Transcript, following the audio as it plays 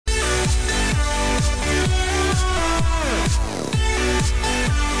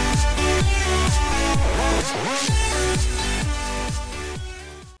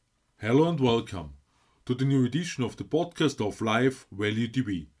Hello and welcome to the new edition of the podcast of Life Value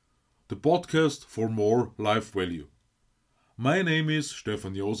TV, the podcast for more life value. My name is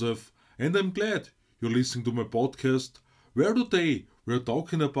Stefan Josef and I'm glad you're listening to my podcast, where today we're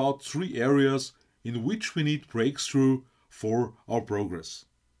talking about 3 areas in which we need breakthrough for our progress.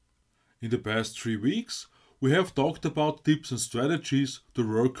 In the past 3 weeks, we have talked about tips and strategies to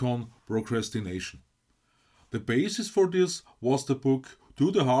work on procrastination. The basis for this was the book Do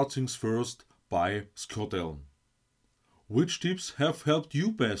the Hard Things First by Scott Allen. Which tips have helped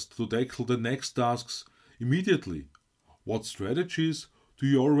you best to tackle the next tasks immediately? What strategies do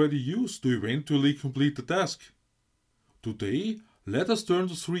you already use to eventually complete the task? Today, let us turn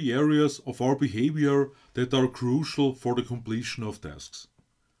to 3 areas of our behavior that are crucial for the completion of tasks.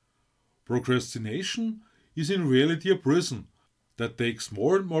 Procrastination is in reality a prison that takes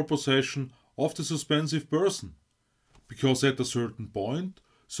more and more possession of the suspensive person, because at a certain point,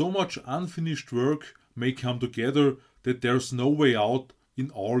 so much unfinished work may come together that there's no way out in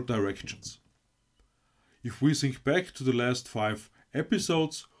all directions. If we think back to the last 5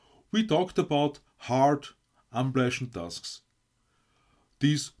 episodes, we talked about hard, unpleasant tasks.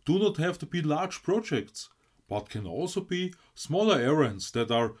 These do not have to be large projects, but can also be smaller errands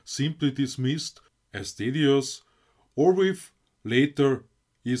that are simply dismissed as tedious or with later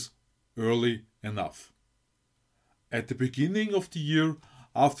is early enough. At the beginning of the year,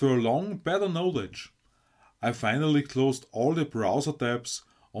 after a long better knowledge, I finally closed all the browser tabs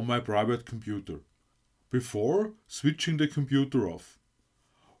on my private computer, before switching the computer off.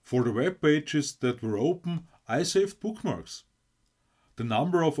 For the web pages that were open, I saved bookmarks. The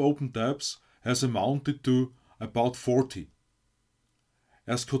number of open tabs has amounted to about 40.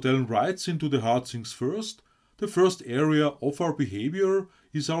 As Scott Allen writes into The Hard Things First, the first area of our behavior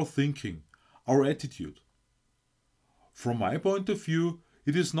is our thinking, our attitude. From my point of view,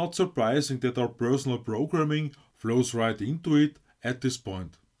 it is not surprising that our personal programming flows right into it at this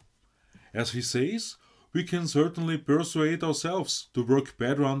point. As he says, we can certainly persuade ourselves to work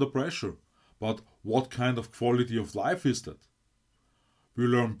better under pressure, but what kind of quality of life is that? We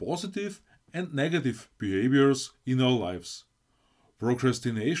learn positive and negative behaviors in our lives.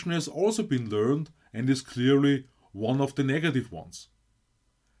 Procrastination has also been learned and is clearly one of the negative ones.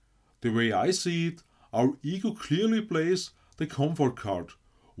 The way I see it, our ego clearly plays the comfort card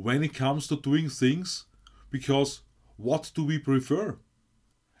when it comes to doing things, because what do we prefer?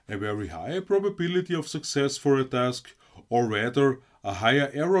 A very high probability of success for a task, or rather a higher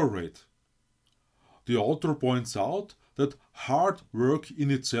error rate? The author points out that hard work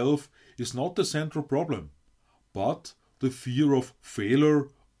in itself is not the central problem, but the fear of failure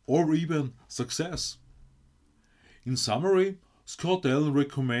or even success. In summary, Scott Allen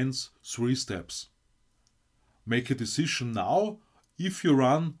recommends 3 steps. Make a decision now if you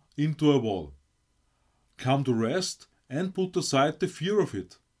run into a wall. Come to rest and put aside the fear of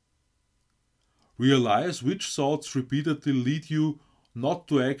it. Realize which thoughts repeatedly lead you not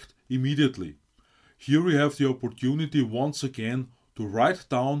to act immediately. Here we have the opportunity once again to write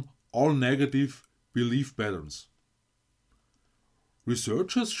down all negative belief patterns.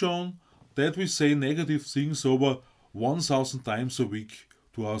 Research has shown that we say negative things over 1,000 times a week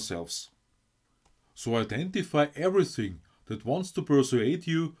to ourselves. So identify everything that wants to persuade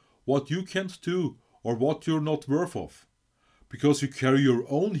you what you can't do or what you're not worth of, because you carry your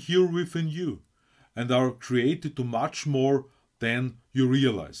own hero within you and are created to much more than you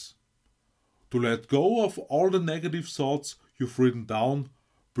realize. To let go of all the negative thoughts you've written down,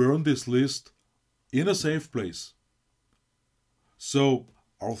 burn this list in a safe place. So,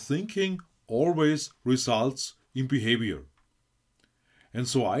 our thinking always results in behavior. And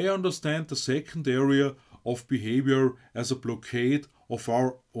so I understand the second area of behavior as a blockade of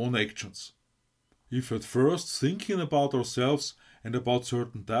our own actions. If at first thinking about ourselves and about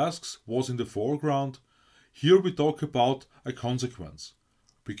certain tasks was in the foreground, here we talk about a consequence.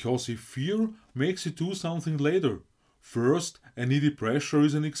 Because if fear makes you do something later, first a needy pressure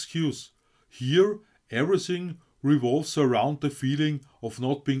is an excuse. Here everything revolves around the feeling of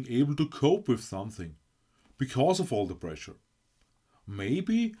not being able to cope with something, because of all the pressure.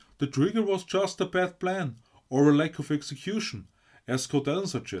 Maybe the trigger was just a bad plan or a lack of execution, as Scott Allen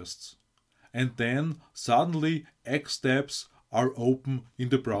suggests. And then suddenly X tabs are open in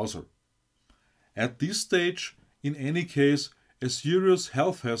the browser. At this stage, in any case, a serious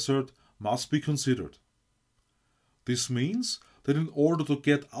health hazard must be considered. This means that in order to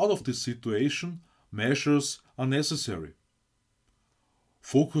get out of this situation, measures are necessary.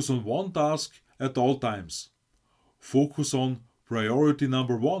 Focus on one task at all times. Focus on priority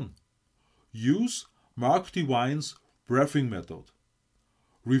number 1. Use Mark Devine's breathing method.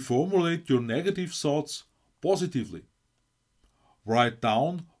 Reformulate your negative thoughts positively. Write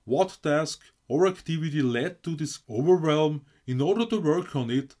down what task or activity led to this overwhelm in order to work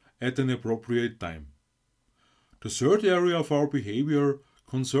on it at an appropriate time. The third area of our behavior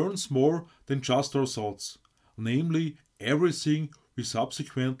concerns more than just our thoughts, namely everything we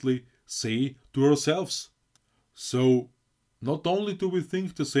subsequently say to ourselves. So, not only do we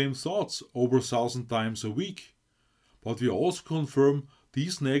think the same thoughts over 1,000 times a week, but we also confirm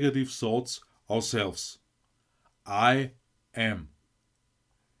these negative thoughts ourselves. I am.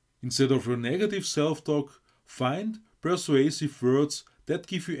 Instead of your negative self-talk, find persuasive words that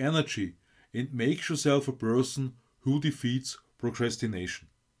give you energy and make yourself a person who defeats procrastination.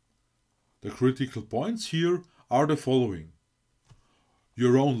 The critical points here are the following.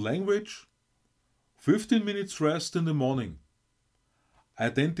 Your own language, 15 minutes rest in the morning.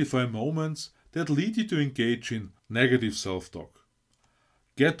 Identify moments that lead you to engage in negative self-talk.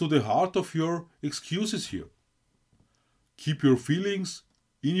 Get to the heart of your excuses here. Keep your feelings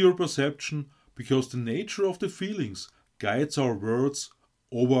in your perception because the nature of the feelings guides our words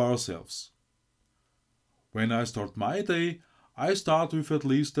over ourselves. When I start my day, I start with at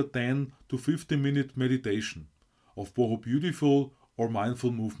least a 10 to 15 minute meditation of both beautiful or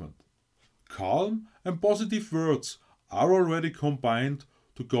mindful movement. Calm and positive words are already combined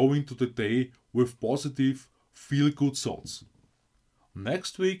to go into the day with positive, feel-good thoughts.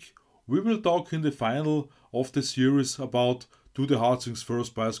 Next week, we will talk in the final of the series about Do the Hard Things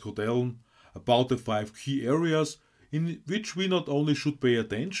First by Scott Allen, about the 5 key areas in which we not only should pay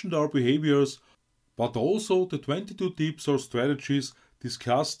attention to our behaviors, but also the 22 tips or strategies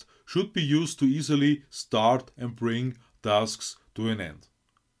discussed should be used to easily start and bring tasks to an end.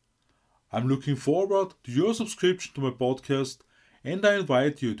 I'm looking forward to your subscription to my podcast, and I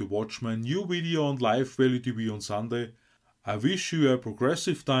invite you to watch my new video on Live Value TV on Sunday. I wish you a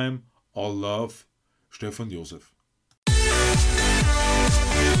progressive time. All love, Stefan Josef.